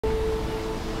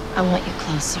I want you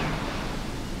closer.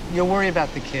 You'll worry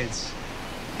about the kids.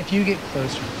 If you get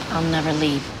closer, I'll never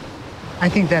leave. I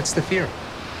think that's the fear.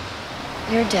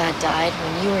 Your dad died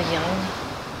when you were young.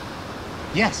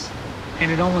 Yes,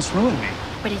 and it almost ruined me.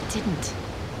 But it didn't.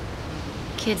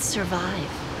 Kids survive,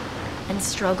 and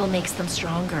struggle makes them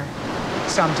stronger.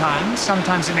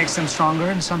 Sometimes it makes them stronger,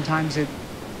 and sometimes it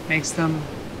makes them...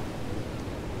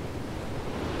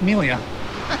 Amelia.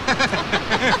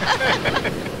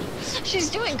 She's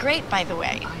doing great, by the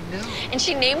way. I know. And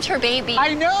she named her baby.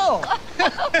 I know!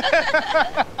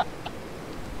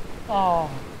 Oh.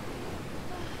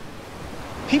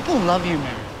 People love you,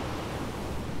 Meredith.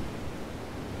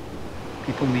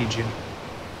 People need you.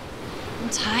 I'm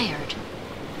tired.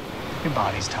 Your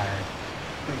body's tired.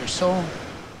 But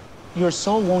your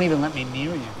soul won't even let me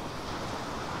near you.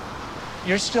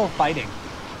 You're still fighting.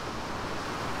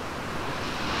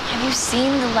 Have you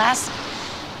seen the last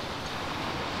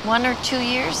 1 or 2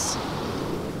 years?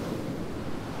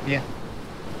 Yeah.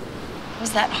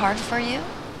 Was that hard for you?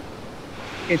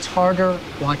 It's harder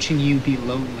watching you be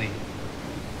lonely.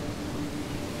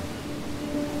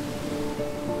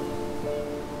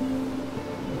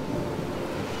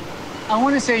 I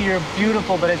want to say you're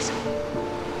beautiful, but it's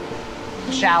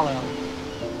shallow.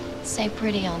 Say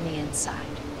pretty on the inside.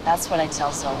 That's what I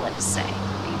tell Zola to say.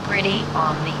 Be pretty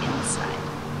on the inside.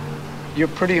 You're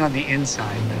pretty on the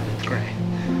inside, Meredith Gray.